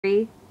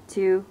3,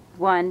 2,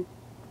 1.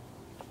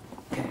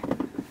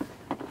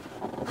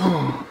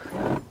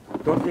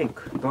 Don't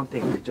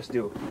think, just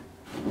do.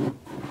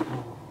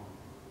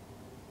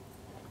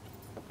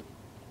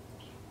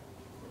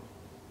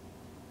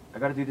 I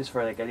gotta do this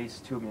for like at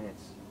least 2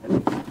 minutes.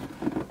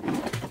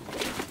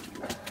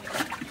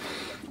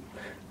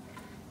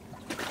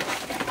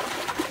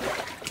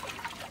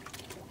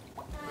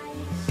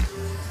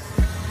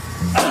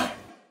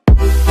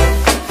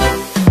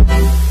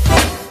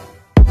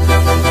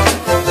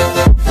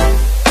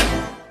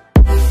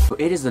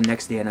 It is the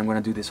next day and I'm gonna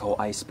do this whole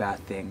ice bath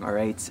thing,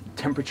 alright?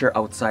 Temperature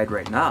outside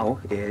right now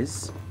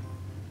is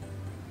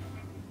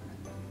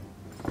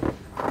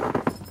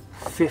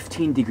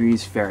 15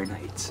 degrees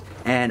Fahrenheit.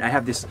 And I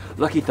have this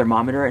lucky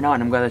thermometer right now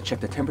and I'm gonna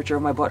check the temperature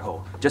of my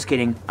butthole. Just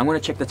kidding, I'm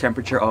gonna check the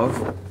temperature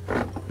of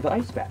the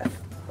ice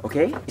bath,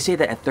 okay? They say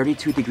that at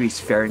 32 degrees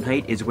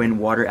Fahrenheit is when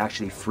water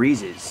actually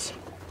freezes,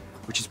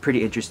 which is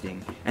pretty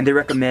interesting. And they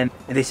recommend,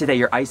 and they say that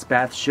your ice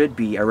bath should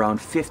be around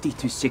 50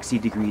 to 60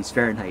 degrees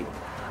Fahrenheit.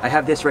 I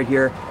have this right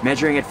here,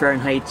 measuring it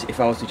Fahrenheit. If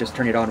I was to just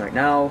turn it on right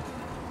now.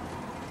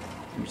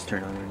 Let me just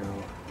turn it on right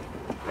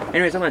now.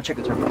 Anyways, I'm gonna check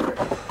the temperature.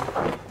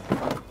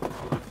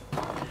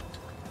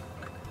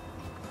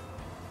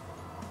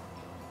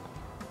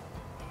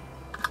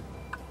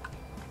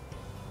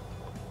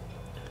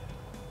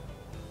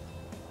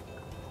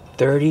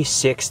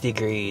 "36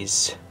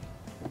 degrees.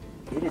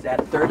 It is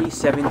at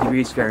 37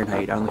 degrees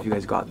Fahrenheit. I don't know if you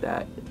guys got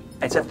that.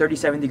 It's at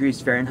 37 degrees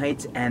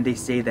Fahrenheit, and they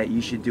say that you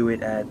should do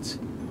it at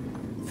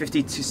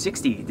 50 to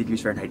 60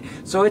 degrees Fahrenheit.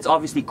 So it's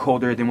obviously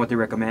colder than what they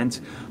recommend,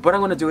 but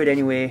I'm gonna do it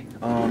anyway.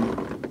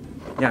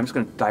 Yeah, I'm just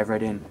gonna dive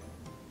right in.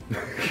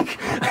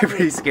 I'm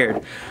pretty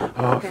scared.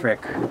 Oh, okay.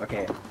 Frick.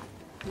 Okay.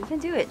 You can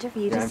do it,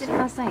 Jeffy. You just did it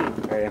last night.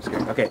 Alright, I'm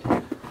scared. Okay.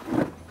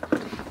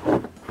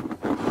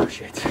 Oh,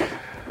 shit.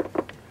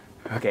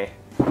 Okay.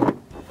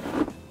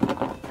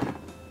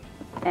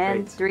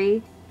 And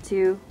Great. 3,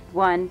 2,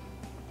 1.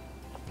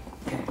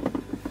 Okay.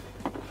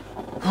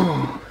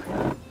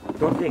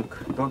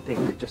 Don't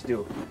think, just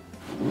do.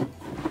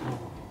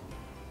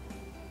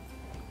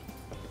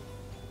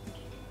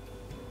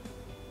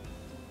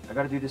 I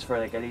gotta do this for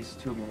like at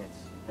least 2 minutes.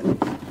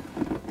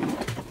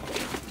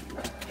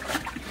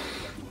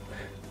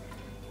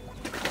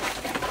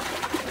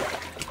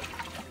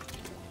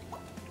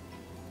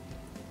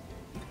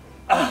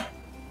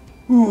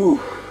 Ooh.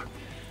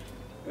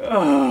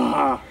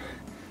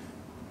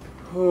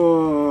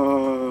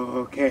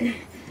 Oh, okay.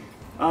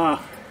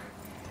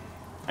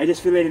 I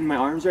just feel it in my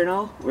arms right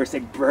now, where it's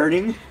like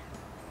burning.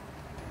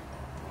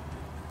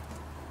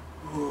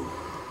 Ooh.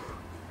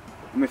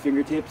 My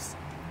fingertips,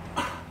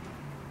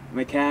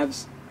 my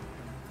calves.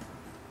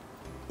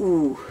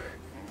 Ooh.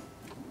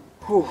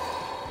 Ooh.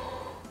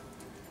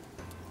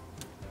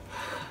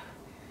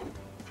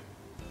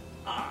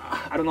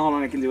 I don't know how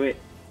long I can do it.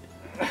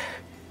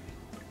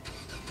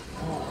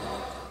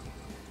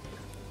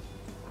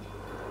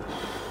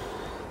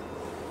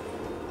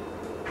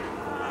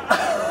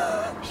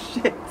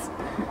 Shit.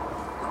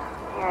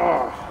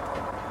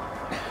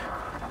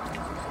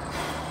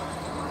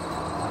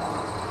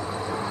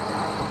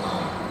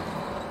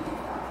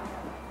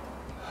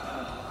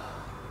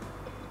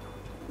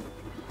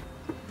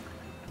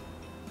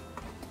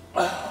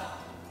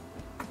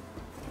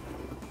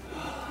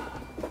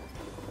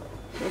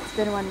 It's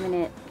been 1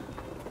 minute.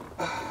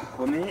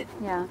 1 minute?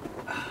 Yeah.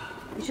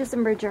 You should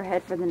submerge your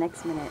head for the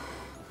next minute.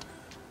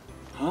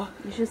 Huh?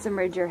 You should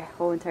submerge your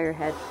whole entire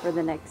head for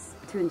the next,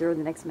 to endure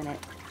the next minute.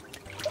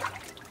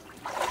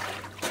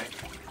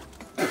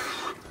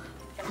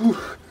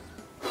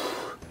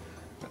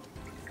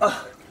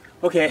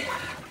 Okay,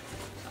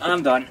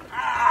 I'm done.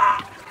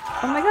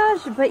 Oh my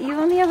gosh, but you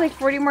only have like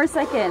 40 more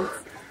seconds.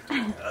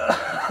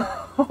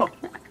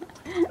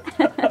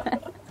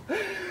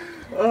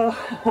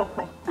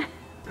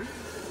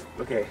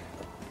 Okay.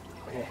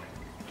 Okay.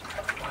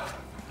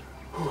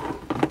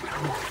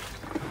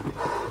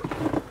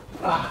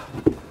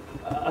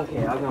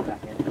 Okay, I'll go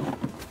back in.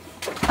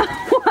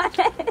 What?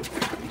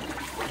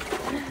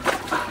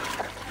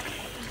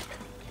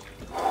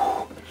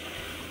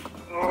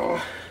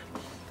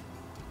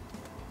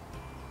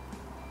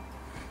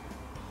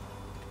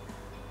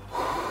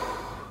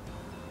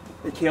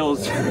 It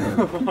kills.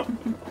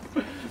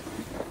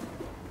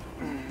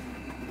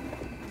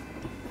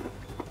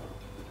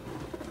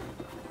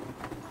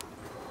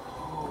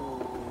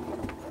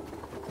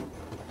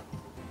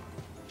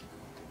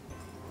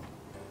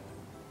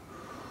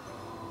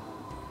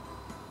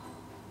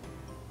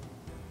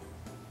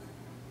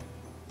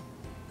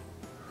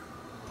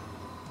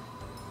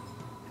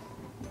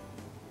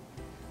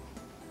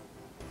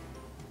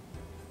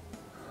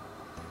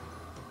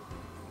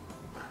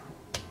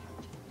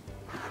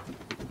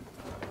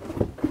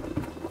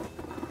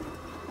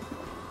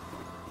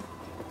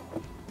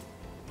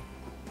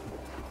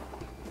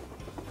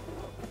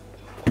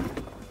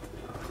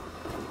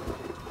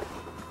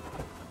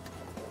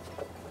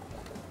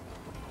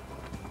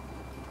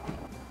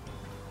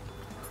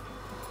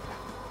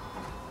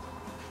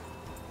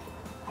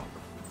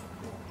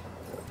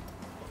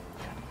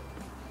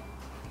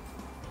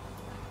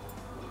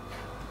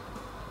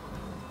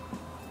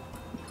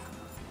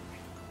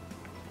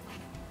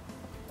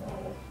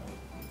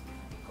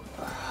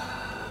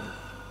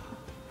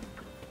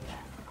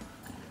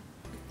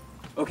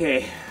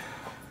 Okay.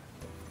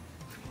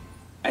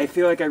 I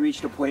feel like I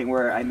reached a point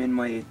where I'm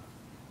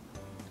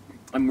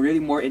really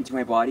more into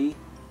my body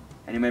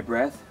and in my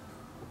breath.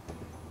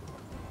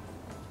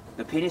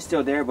 The pain is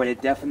still there, but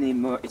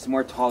it's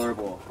more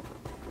tolerable.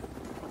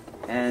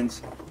 And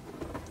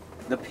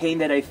the pain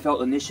that I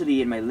felt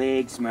initially in my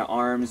legs, my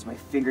arms, my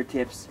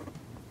fingertips,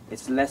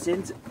 it's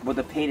lessened, but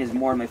the pain is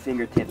more in my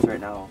fingertips right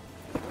now.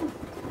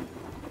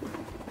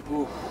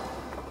 Ooh.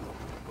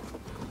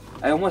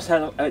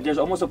 There's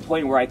almost a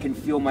point where I can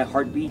feel my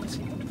heartbeat.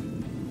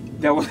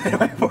 That wasn't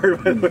my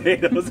word, by the way.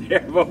 That was an air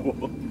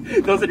bubble.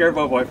 That was an air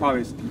bubble, I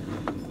promise.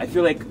 I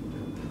feel like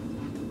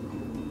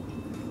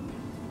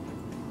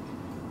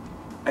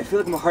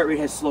my heart rate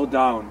has slowed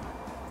down.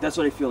 That's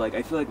what I feel like.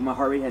 I feel like my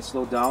heart rate has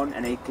slowed down,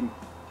 and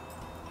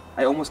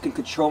I almost can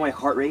control my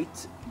heart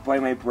rate by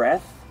my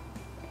breath,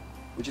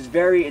 which is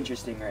very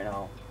interesting right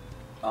now.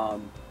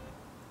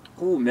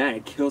 Oh man,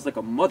 it kills like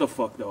a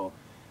motherfucker though.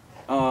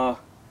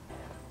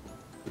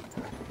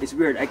 It's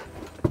weird. I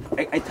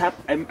tap.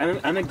 I'm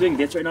like doing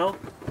this right now.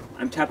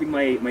 I'm tapping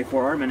my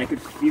forearm, and I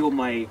could feel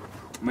my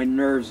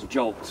nerves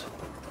jolt,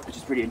 which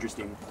is pretty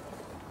interesting.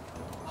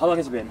 How long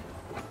has it been?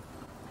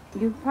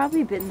 You've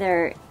probably been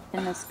there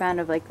in a span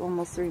of like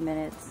almost 3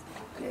 minutes.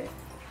 Okay.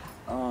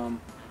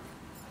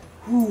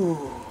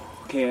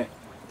 Okay.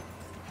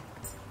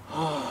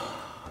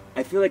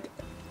 I feel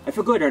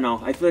good right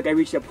now. I feel like I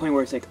reached that point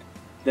where it's like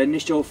the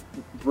initial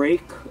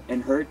break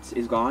and hurt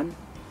is gone,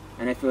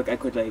 and I feel like I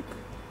could like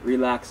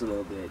relax a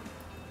little bit,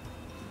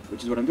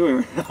 which is what I'm doing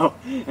right now.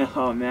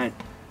 Oh man,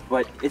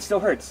 but it still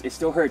hurts. It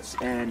still hurts,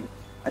 and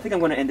I think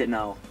I'm gonna end it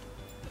now.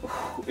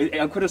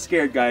 I'm kind of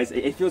scared, guys.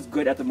 It feels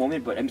good at the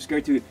moment, but I'm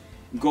scared to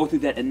go through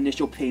that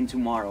initial pain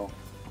tomorrow.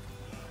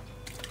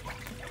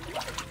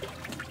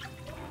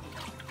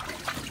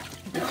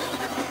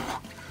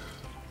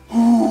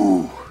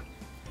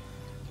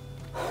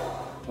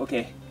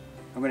 Okay,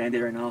 I'm gonna end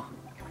it right now.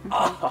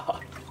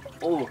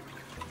 Oh.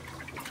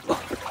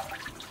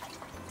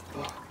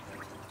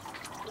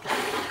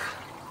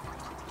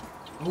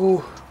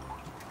 Oh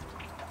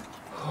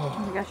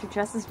my gosh, your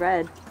chest is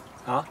red.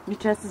 Huh? Your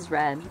chest is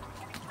red.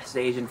 It's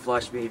the Asian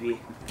flush,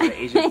 baby. The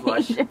Asian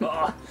flush.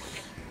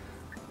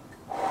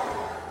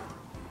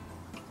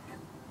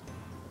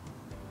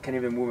 Can't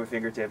even move my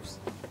fingertips.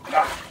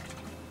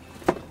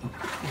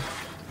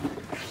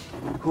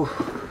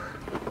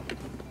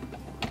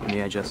 Let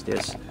me adjust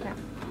this. Yeah.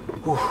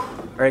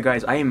 Alright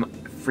guys, I am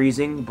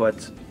freezing,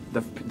 but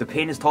the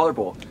pain is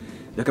tolerable.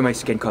 Look at my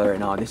skin color right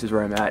now. This is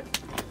where I'm at.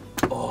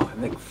 Oh,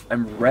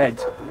 I'm red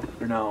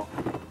right now.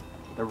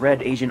 The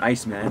red Asian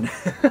Iceman.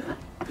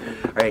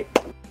 Alright.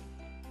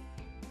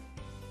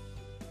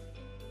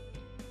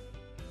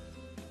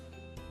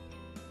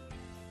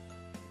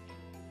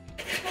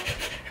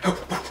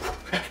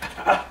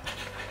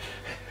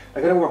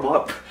 I gotta warm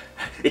up.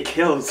 It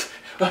kills.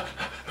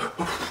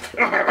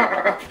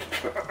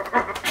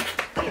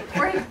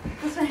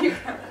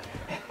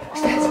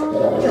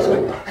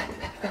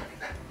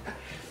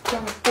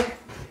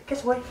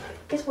 Guess what?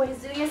 Guess what? He's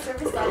doing a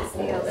service dog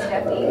scale,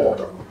 Steffi.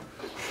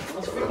 I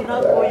was freaking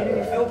out, boy. You made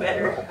me feel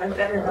better. I'm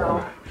better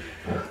now.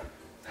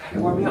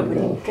 Warm me up, buddy.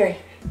 Okay.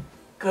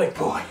 Good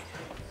boy.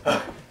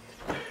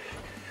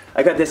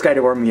 I got this guy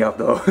to warm me up,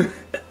 though.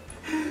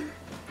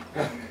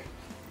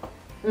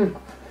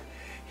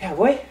 Yeah,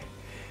 boy.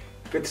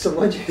 Got some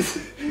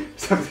lunges.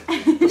 some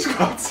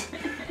squats.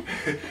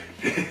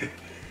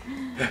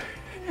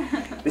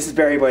 This is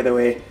Barry, by the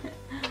way.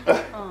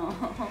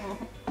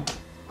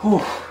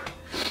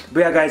 But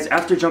yeah, guys,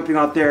 after jumping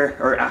out there,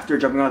 or after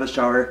jumping out of the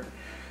shower,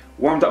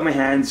 warmed up my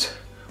hands,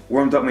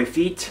 warmed up my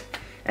feet,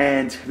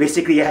 and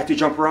basically I had to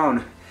jump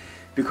around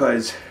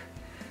because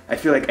I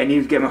feel like I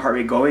need to get my heart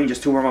rate going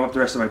just to warm up the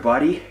rest of my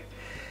body.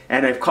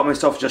 And I've caught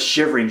myself just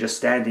shivering, just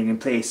standing in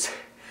place.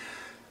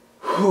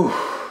 Whew.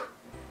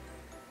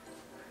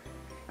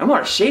 I'm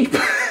out of shape.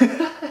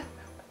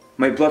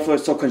 My blood flow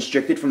is so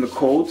constricted from the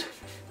cold.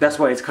 That's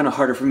why it's kind of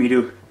harder for me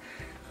to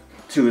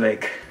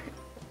like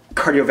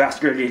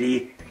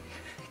cardiovascularly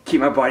keep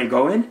my body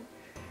going,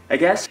 I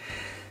guess.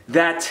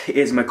 That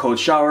is my cold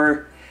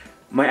shower.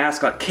 My ass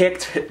got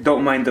kicked.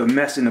 Don't mind the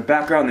mess in the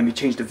background. Let me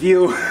change the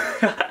view.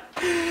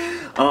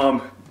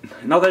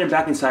 Now that I'm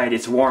back inside,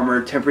 it's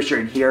warmer. Temperature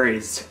in here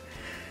is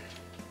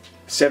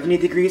 70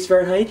 degrees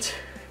Fahrenheit.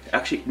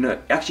 Actually,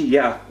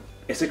 yeah.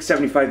 It's like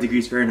 75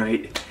 degrees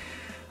Fahrenheit.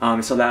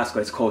 It's Alaska,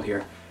 it's cold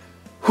here.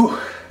 Whew.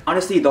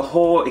 Honestly, the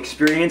whole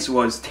experience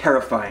was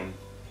terrifying.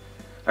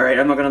 Alright,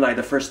 I'm not gonna lie,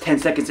 the first 10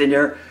 seconds in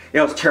there,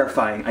 it was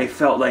terrifying. I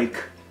felt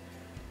like...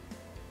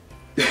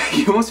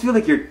 you almost feel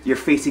like you're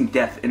facing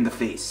death in the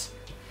face.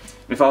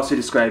 If I was to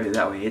describe it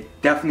that way,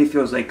 it definitely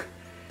feels like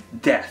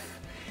death.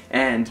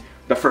 And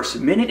the first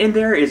minute in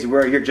there is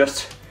where you're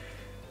just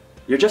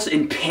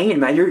in pain,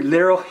 man. You're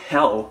literal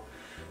hell.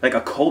 Like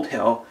a cold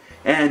hell.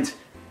 And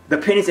the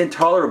pain is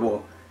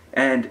intolerable.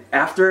 And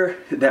after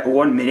that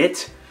 1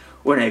 minute,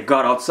 when I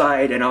got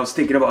outside and I was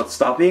thinking about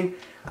stopping,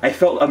 I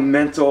felt a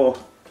mental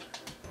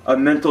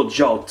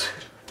jolt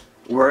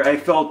where I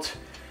felt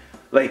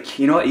like,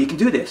 you know what, you can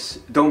do this.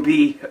 Don't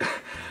be,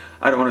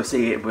 I don't want to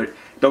say it, but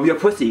don't be a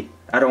pussy.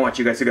 I don't want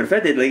you guys to get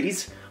offended,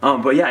 ladies.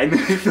 But yeah, I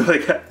feel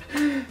like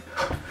I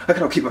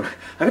gotta keep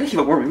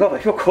on warming up. I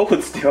feel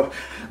cold still.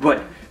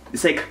 But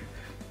it's like,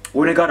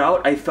 when I got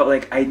out, I felt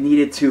like I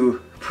needed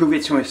to prove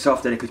it to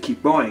myself that I could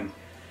keep going.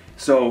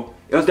 So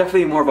it was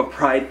definitely more of a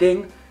pride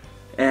thing.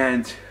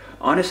 And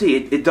honestly,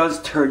 it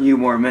does turn you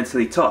more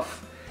mentally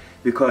tough,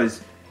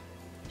 because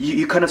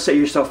you kind of set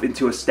yourself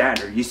into a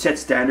standard. You set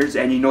standards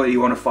and you know that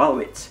you want to follow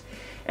it.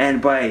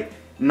 And by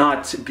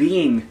not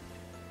being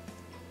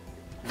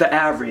the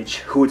average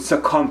who would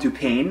succumb to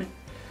pain,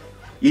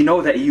 you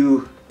know that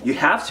you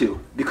have to,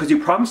 because you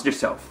promised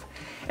yourself.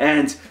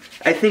 And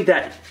I think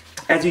that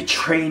as you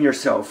train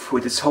yourself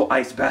with this whole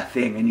ice bath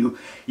thing and you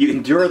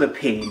endure the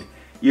pain,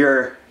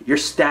 your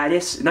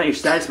status, not your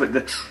status, but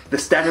the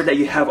standard that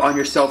you have on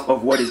yourself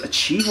of what is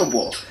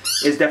achievable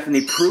is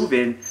definitely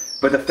proven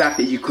by the fact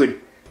that you could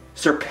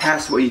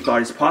surpass what you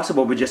thought is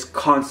possible, but just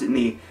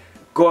constantly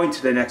going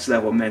to the next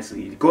level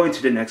mentally, going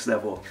to the next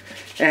level.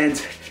 And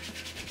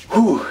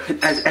whew,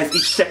 as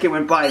each second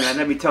went by, man,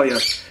 let me tell you,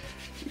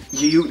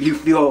 you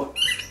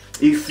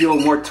feel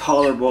more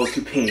tolerable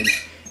to pain.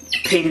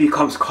 Pain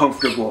becomes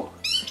comfortable.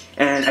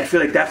 And I feel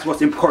like that's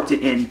what's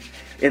important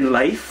in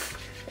life,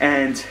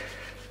 and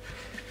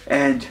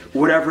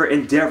whatever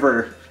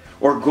endeavor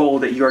or goal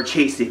that you are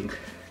chasing.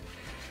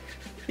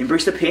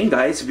 Embrace the pain,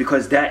 guys,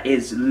 because that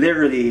is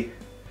literally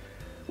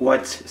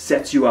what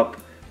sets you up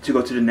to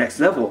go to the next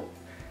level.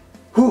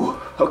 Whew,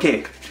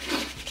 okay.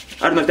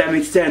 I don't know if that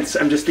makes sense.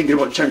 I'm just thinking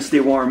about trying to stay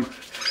warm.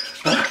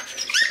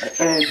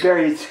 And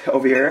Barry's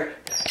over here,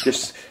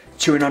 just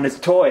chewing on his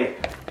toy,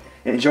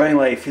 enjoying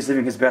life. He's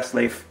living his best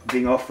life,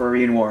 being all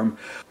furry and warm.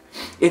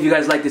 If you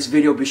guys like this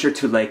video, be sure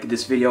to like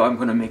this video. I'm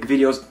gonna make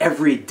videos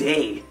every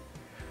day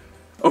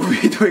of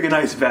me doing an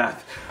ice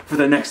bath for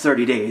the next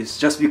 30 days.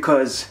 Just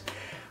because,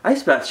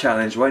 ice bath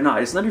challenge, why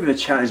not? It's not even a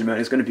challenge, man.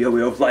 It's gonna be a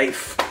way of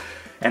life.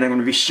 And I'm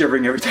gonna be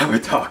shivering every time I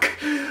talk.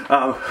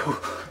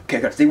 Okay,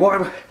 I gotta stay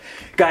warm.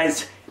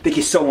 Guys, thank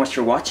you so much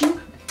for watching.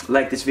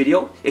 Like this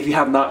video. If you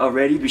have not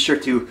already, be sure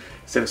to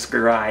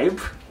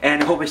subscribe.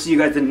 And I hope I see you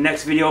guys in the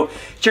next video.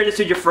 Share this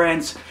with your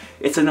friends.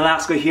 It's in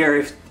Alaska here.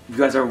 If you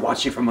guys are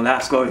watching from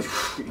Alaska,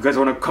 if you guys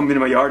want to come into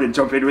my yard and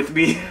jump in with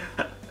me,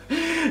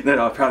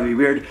 that'll probably be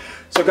weird.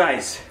 So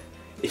guys,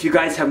 if you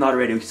guys have not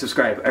already,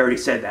 subscribe. I already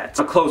said that.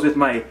 I'll close with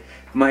my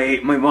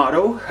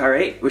motto,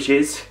 alright, which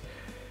is,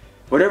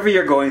 whatever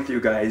you're going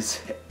through,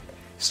 guys,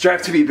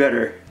 strive to be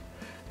better.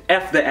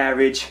 F the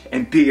average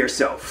and be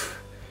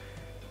yourself.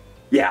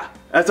 Yeah,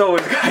 as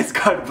always, guys,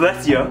 God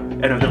bless you,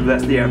 and have the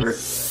best day ever.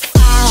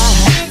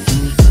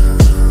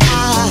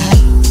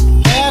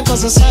 There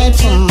goes a sight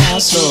from my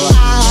soul.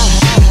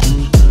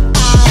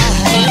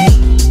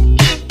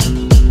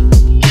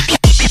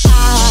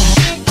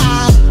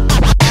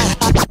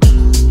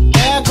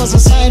 There goes a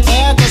sight,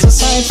 there goes a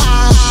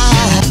sight.